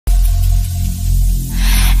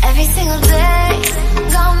Every single day,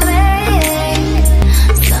 gonna make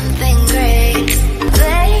something great.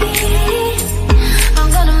 Babe,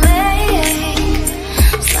 I'm gonna make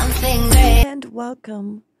something great. And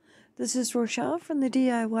welcome. This is Rochelle from the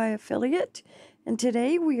DIY Affiliate, and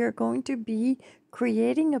today we are going to be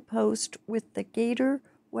creating a post with the Gator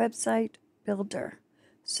website builder.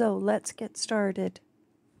 So let's get started.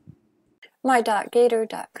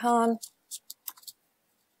 my.gator.com.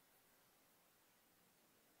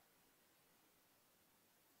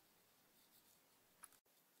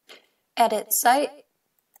 Edit site.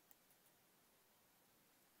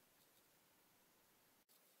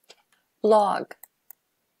 Log.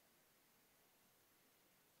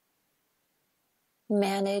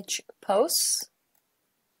 Manage posts.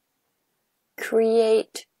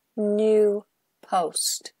 Create new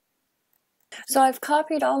post. So I've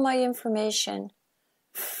copied all my information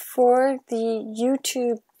for the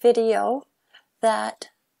YouTube video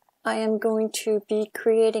that I am going to be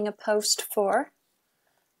creating a post for.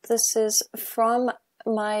 This is from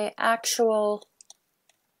my actual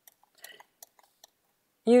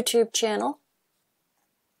YouTube channel.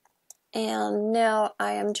 And now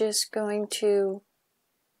I am just going to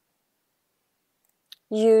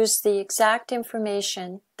use the exact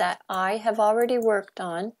information that I have already worked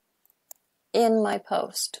on in my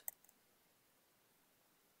post.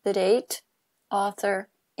 The date, author,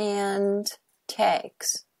 and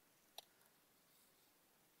tags.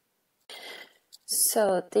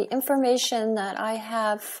 So the information that I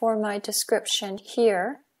have for my description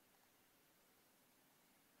here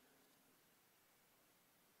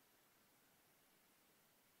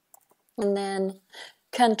and then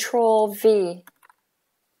Control V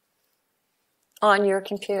on your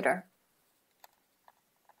computer.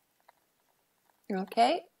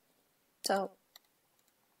 Okay, so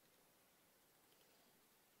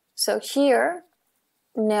here,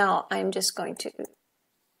 now I'm just going to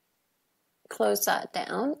close that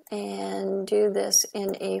down and do this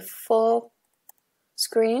in a full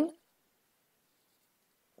screen.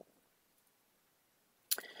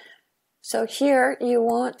 So here you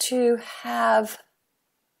want to have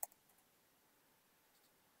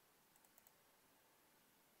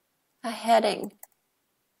a heading.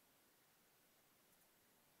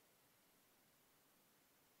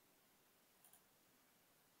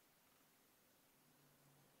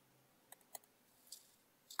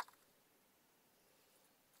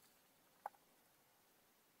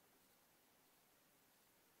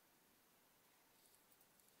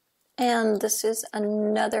 And this is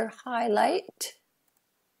another highlight.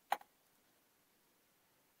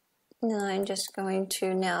 And I'm just going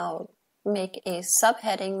to now make a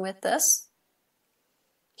subheading with this.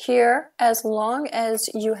 Here, as long as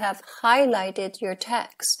you have highlighted your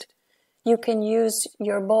text, you can use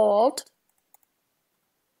your bold.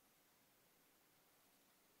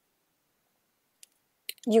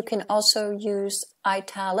 You can also use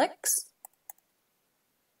italics.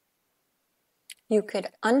 You could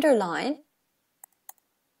underline.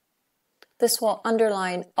 This will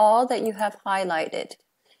underline all that you have highlighted.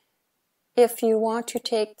 If you want to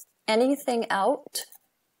take anything out,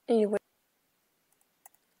 you would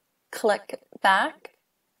click back,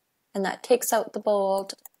 and that takes out the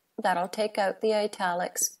bold, that'll take out the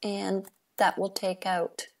italics, and that will take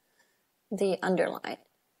out the underline.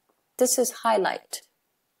 This is highlight.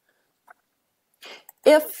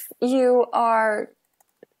 If you are,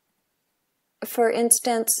 for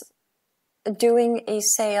instance, doing a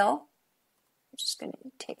sale, I'm just going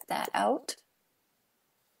to take that out.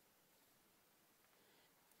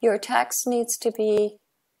 Your text needs to be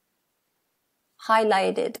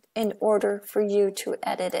highlighted in order for you to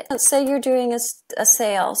edit it. Let's say you're doing a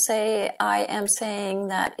sale. Say I am saying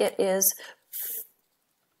that it is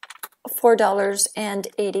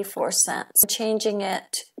 $4.84. Changing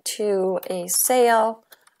it to a sale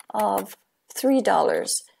of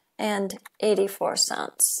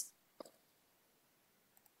 $3.84.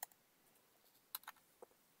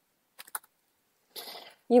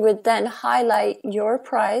 You would then highlight your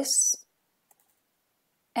price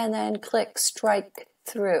and then click strike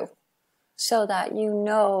through so that you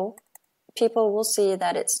know people will see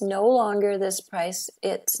that it's no longer this price,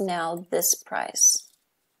 it's now this price.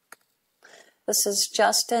 This is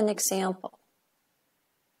just an example.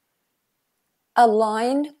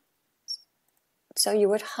 Align, so you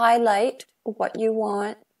would highlight what you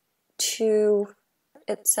want to,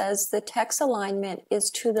 it says the text alignment is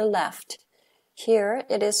to the left. Here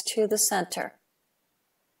it is to the center.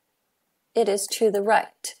 It is to the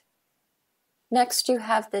right. Next you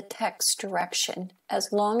have the text direction.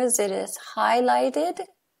 As long as it is highlighted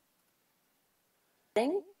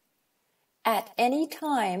At any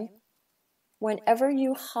time, whenever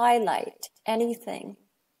you highlight anything,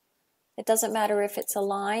 it doesn't matter if it's a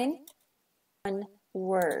line, one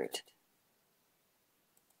word,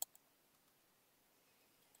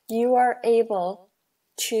 you are able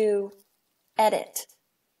to edit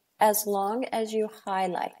as long as you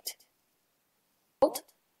highlight.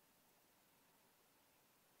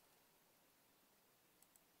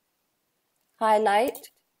 Highlight,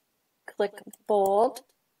 click bold.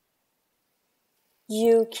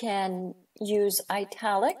 You can use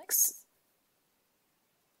italics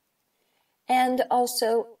and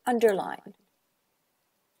also underline.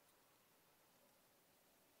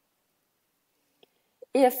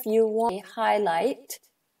 If you want to highlight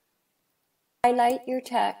your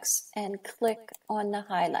text and click on the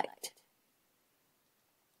highlight.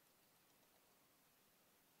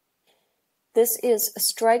 This is a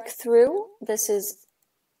strike through. This is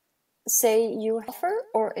say you offer,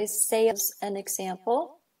 or is say as an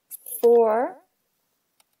example,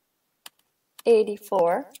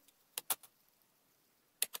 484.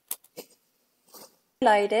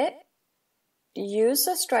 Highlight it. Use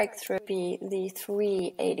a strike through, be the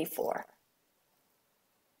 384.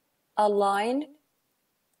 Align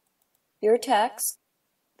your text.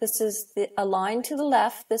 This is the align to the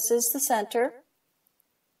left. This is the center.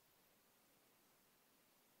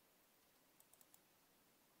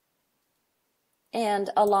 And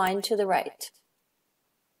align to the right.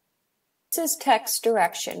 This is text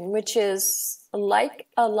direction, which is like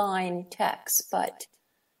align text, but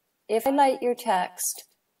if you highlight your text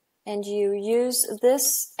and you use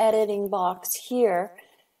this editing box here,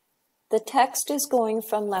 the text is going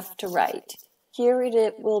from left to right. Here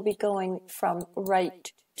it will be going from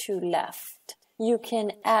right to left. You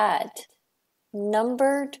can add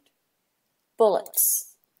numbered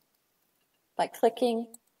bullets by clicking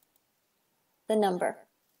the number.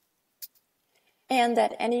 And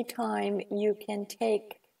at any time you can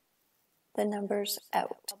take the numbers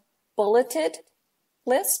out. Bulleted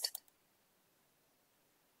list,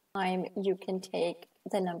 time you can take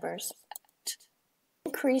the numbers out.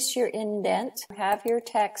 Increase your indent, have your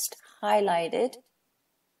text highlighted.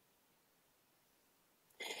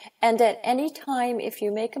 And at any time if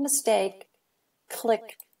you make a mistake,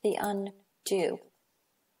 click the undo.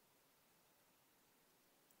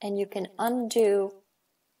 And you can undo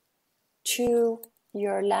to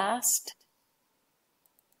your last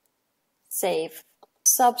save.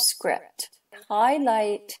 Subscript.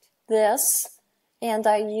 Highlight this, and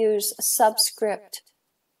I use subscript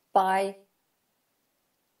by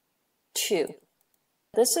 2.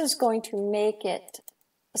 This is going to make it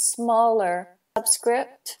a smaller.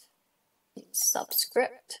 Subscript,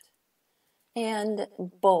 and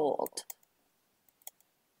bold.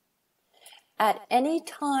 At any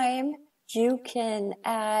time, you can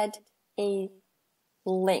add a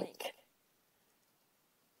link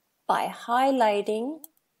by highlighting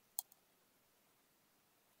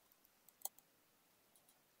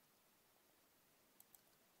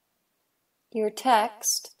your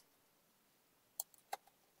text,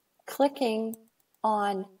 clicking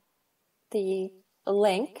on the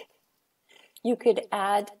link. You could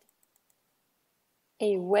add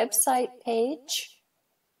a website page,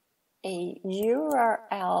 a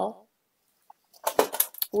URL,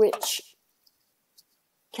 which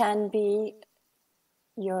can be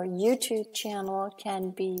your YouTube channel, can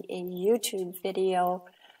be a YouTube video,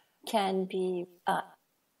 can be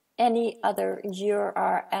any other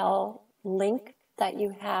URL link that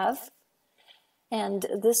you have. And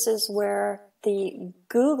this is where the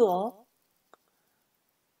Google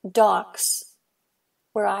Docs,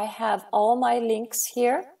 where I have all my links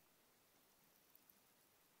here.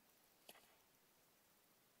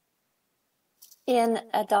 In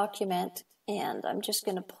a document, and I'm just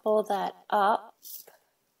going to pull that up.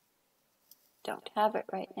 Don't have it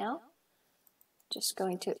right now. Just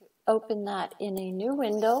going to open that in a new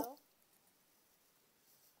window.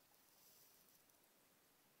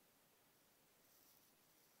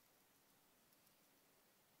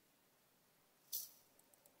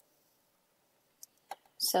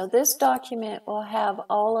 So this document will have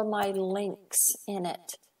all of my links in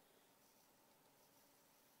it.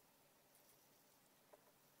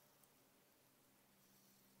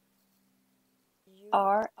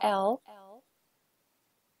 URL.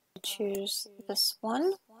 Choose this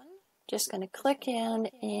one. Just going to click in,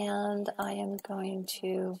 and I am going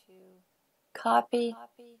to copy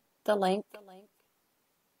the link.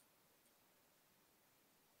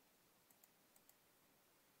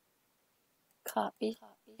 Copy.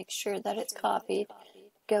 Make sure that it's copied.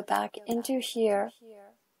 Go back into here.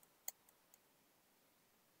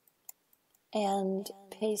 and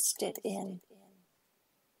paste it in.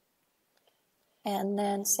 And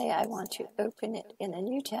then say I want to open it in a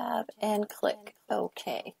new tab and click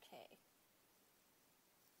OK.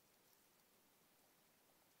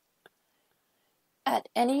 At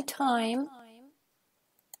any time,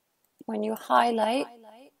 when you highlight,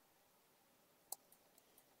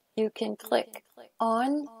 you can click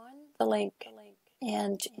on the link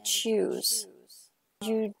and choose.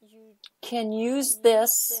 You can use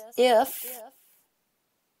this if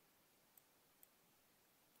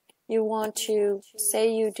you want to,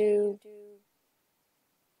 say you do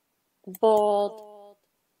bold,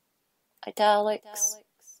 italics,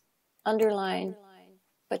 underline,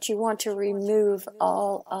 but you want to remove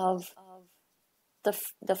all of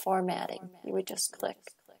the formatting. You would just click.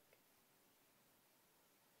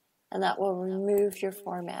 And that will remove your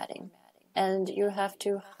formatting. And you have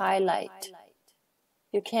to highlight.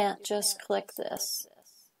 You can't just click this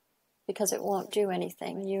because it won't do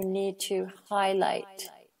anything. You need to highlight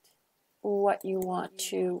what you want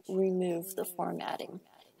to remove the formatting.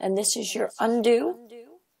 And this is your undo,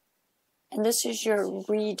 and this is your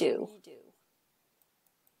redo.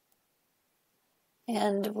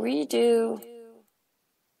 And redo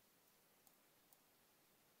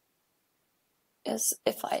is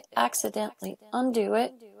if I accidentally undo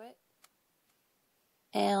it,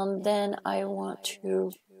 and then I want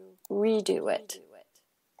to redo it.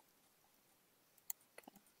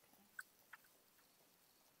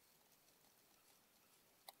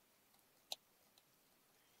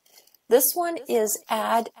 This one is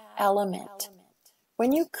Add Element.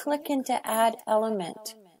 When you click into Add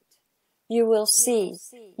Element, you will see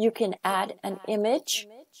you can add an image,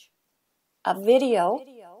 a video,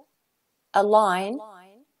 a line,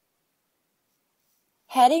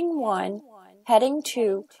 heading 1, heading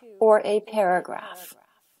 2, or a paragraph.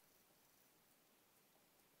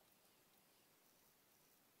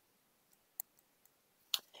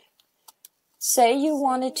 Say you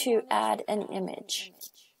wanted to add an image.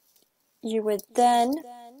 You would then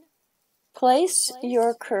place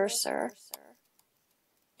your cursor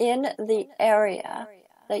in the area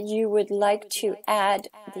that you would like to add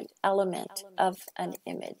the element of an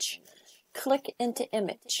image. Click into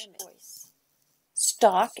Image.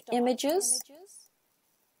 Stock images,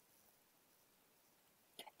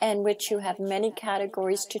 and which you have many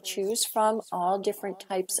categories to choose from, all different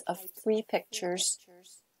types of free pictures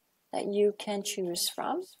that you can choose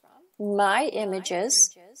from. My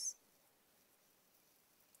Images.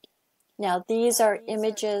 Now these are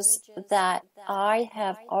images that I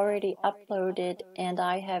have already uploaded and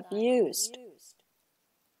I have used.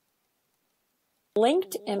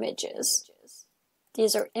 Linked images.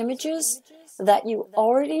 These are images that you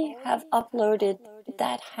already have uploaded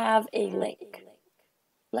that have a link.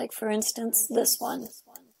 Like for instance, this one.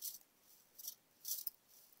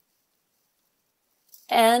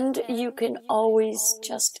 And you can always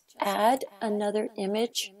just add another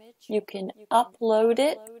image. You can upload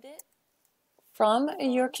it from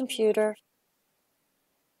your computer.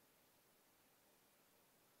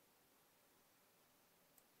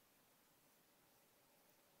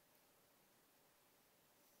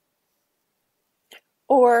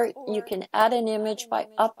 Or you can add an image by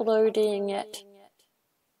uploading it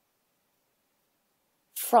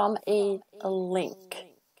from a link.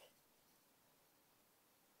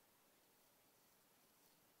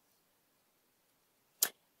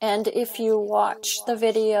 And if you watch the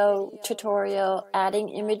video tutorial adding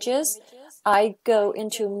images, I go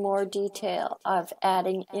into more detail of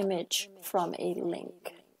adding image from a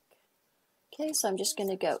link. Okay, so I'm just going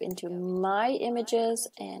to go into My Images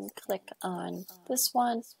and click on this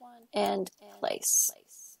one and place.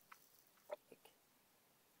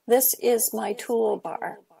 This is my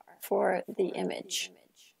toolbar for the image.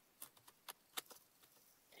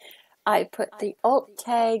 I put the Alt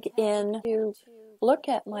tag in to look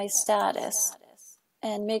at my status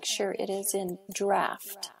and make sure it is in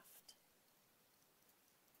draft.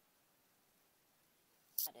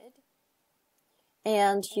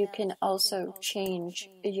 And you can also change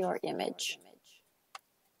your image.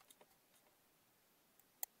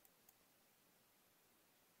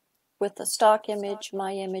 With the stock image,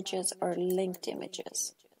 My Images, or linked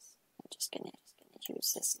images. I'm just going to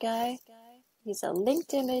use this guy. He's a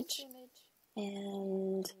linked image,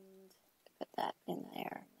 and put that in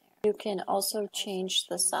there. You can also change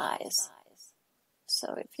the size.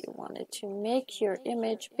 So if you wanted to make your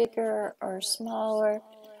image bigger or smaller,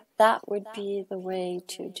 that would be the way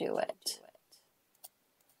to do it.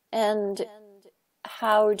 And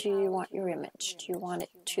how do you want your image? Do you want it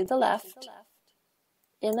to the left,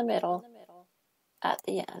 in the middle, at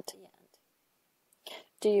the end?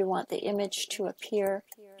 Do you want the image to appear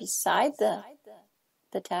beside the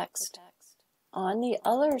text, on the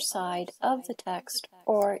other side of the text,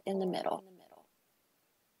 or in the middle?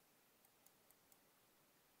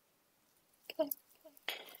 Okay.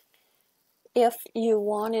 If you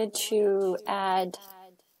wanted to add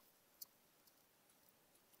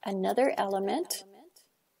another element,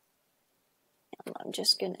 I'm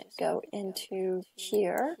just going to go into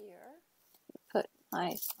here, put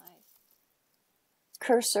my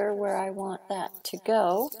cursor where I want that to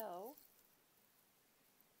go.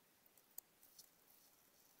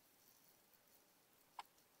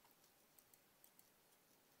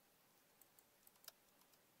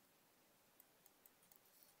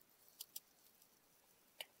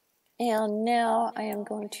 And now I am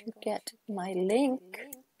going to get my link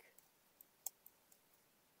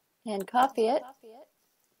and copy it.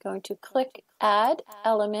 Going to click Add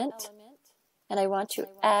Element, and I want to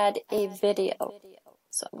add a video.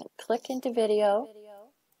 So I'm going to click into video,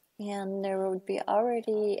 and there would be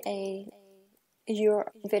already a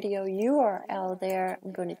video URL there.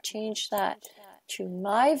 I'm going to change that to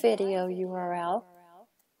my video URL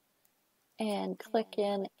and click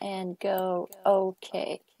in and go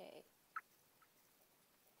OK.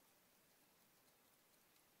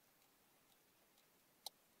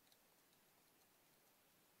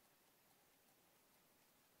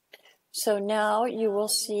 So now you will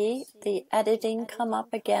see the editing come up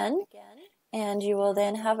again, and you will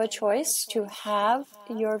then have a choice to have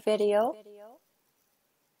your video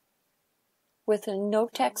with no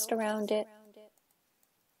text around it,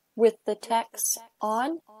 with the text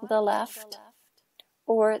on the left,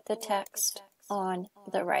 or the text on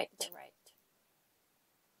the right.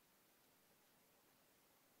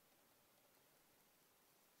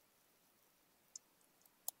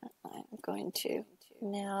 I'm going to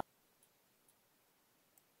now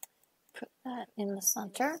put that in the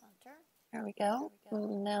center. There we go.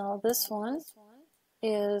 Now this one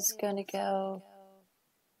is going to go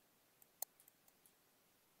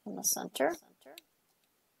in the center.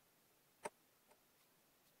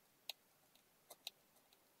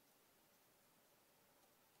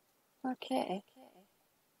 Okay.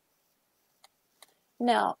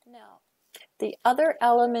 Now, the other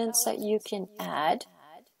elements that you can add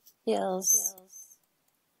is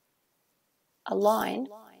a line.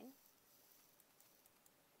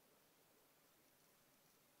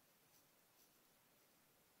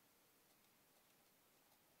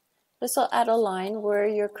 This will add a line where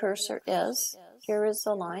your cursor is. Here is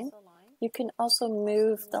the line. You can also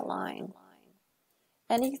move the line.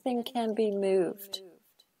 Anything can be moved.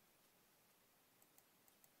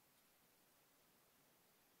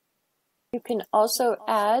 You can also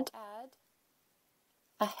add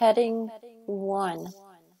a heading 1.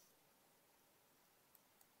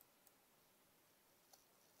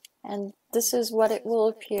 And this is what it will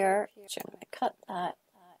appear. So I'm going to cut that.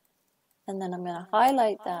 And then I'm going to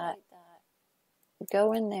highlight that.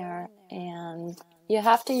 Go in there, and you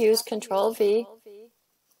have to use Control V.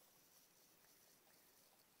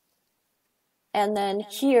 And then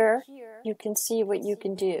here, you can see what you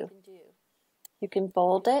can do. You can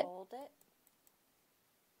bold it.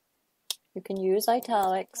 You can use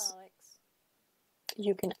italics.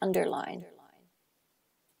 You can underline.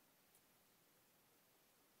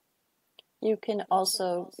 You can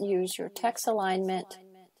also use your text alignment.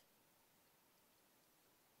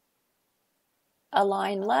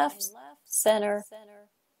 Align left, center,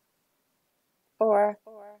 or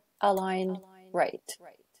align right.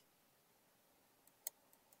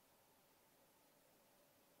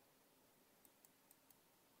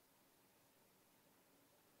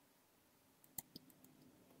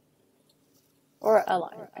 Or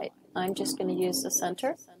align right. I'm just going to use the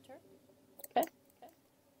center. Okay.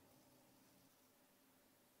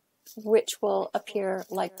 Which will appear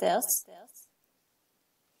like this.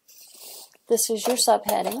 This is your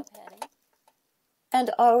subheading. And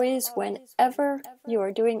always, whenever you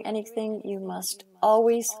are doing anything, you must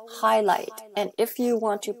always highlight. And if you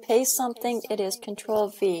want to paste something, it is Control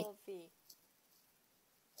V.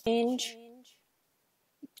 Change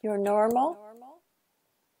your normal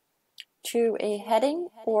to a heading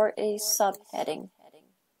or a subheading.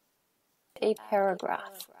 A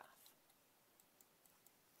paragraph.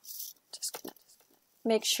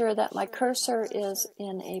 Make sure that my cursor is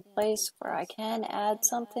in a place where I can add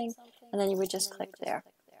something, and then you would just click there.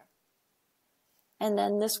 And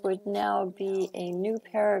then this would now be a new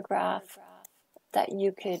paragraph that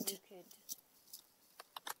you could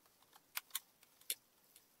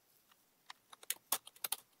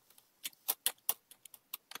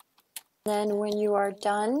then when you are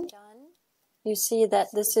done You see that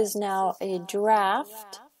this is now a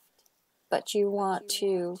draft, but you want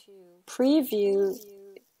to preview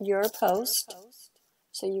your post.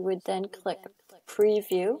 So you would then click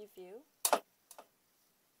preview.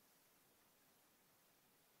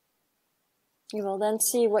 You will then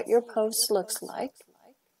see what your post looks like.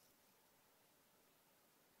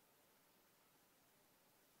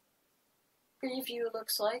 Preview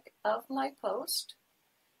looks like of my post.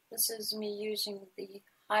 This is me using the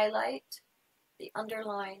highlight, the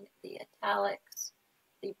underline, the italics,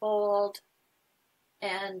 the bold,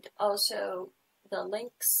 and also the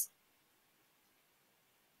links,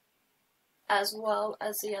 as well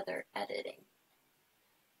as the other editing.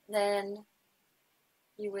 Then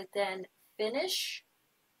you would then finish.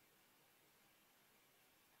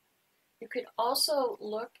 You could also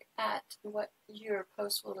look at what your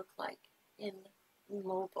post will look like in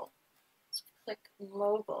mobile. So click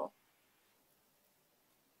mobile.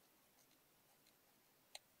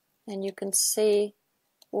 And you can see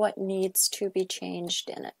what needs to be changed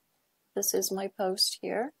in it. This is my post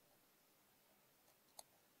here.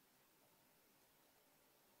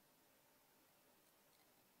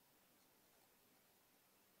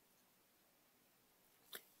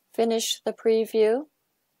 Finish the preview.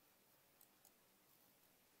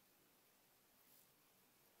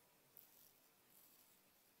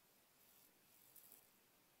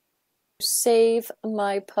 Save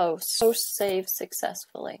my post. Post saved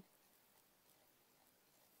successfully.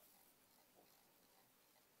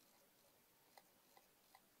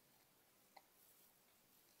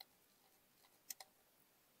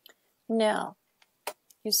 Now,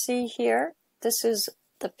 you see here, this is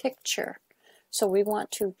the picture. So we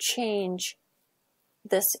want to change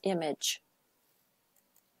this image.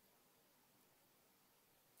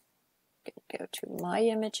 Go to My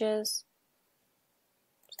Images.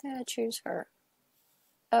 Choose her.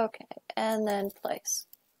 Okay, and then Place.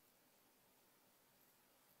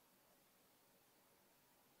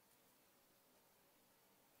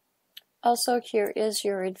 Also, here is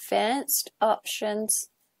your advanced options.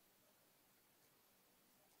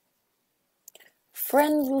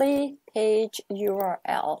 Friendly page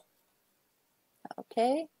URL.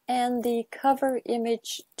 Okay, and the cover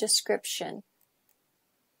image description.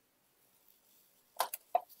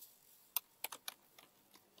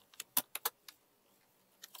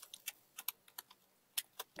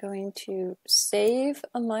 Going to save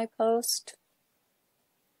my post.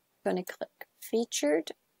 I'm going to click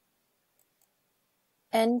Featured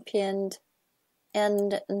and Pinned,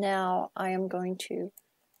 and now I am going to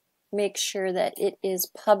make sure that it is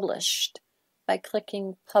published by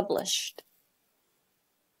clicking Published.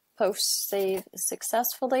 Post saved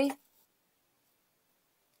successfully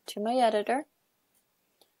to my editor.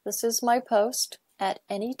 This is my post. At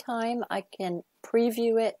any time I can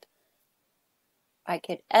preview it, I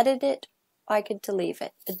could edit it, I could delete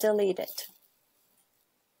it.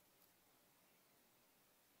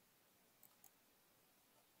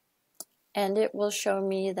 And it will show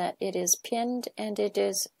me that it is pinned and it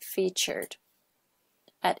is featured.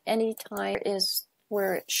 At any time is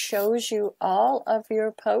where it shows you all of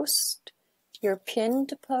your posts, your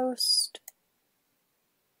pinned post,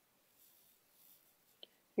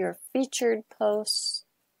 your featured posts,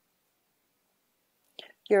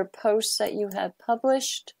 your posts that you have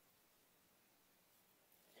published,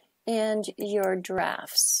 and your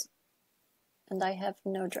drafts. And I have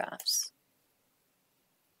no drafts.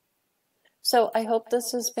 So I hope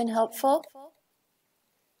this has been helpful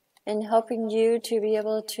in helping you to be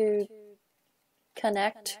able to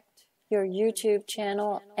connect your YouTube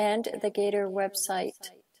channel and the Gator website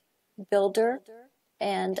builder,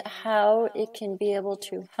 and how it can be able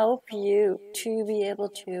to help you to be able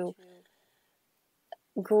to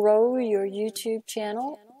grow your YouTube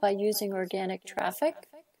channel by using organic traffic.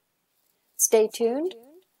 Stay tuned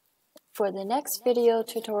for the next video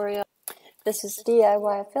tutorial. This is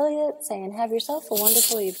DIY Affiliate saying have yourself a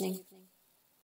wonderful evening.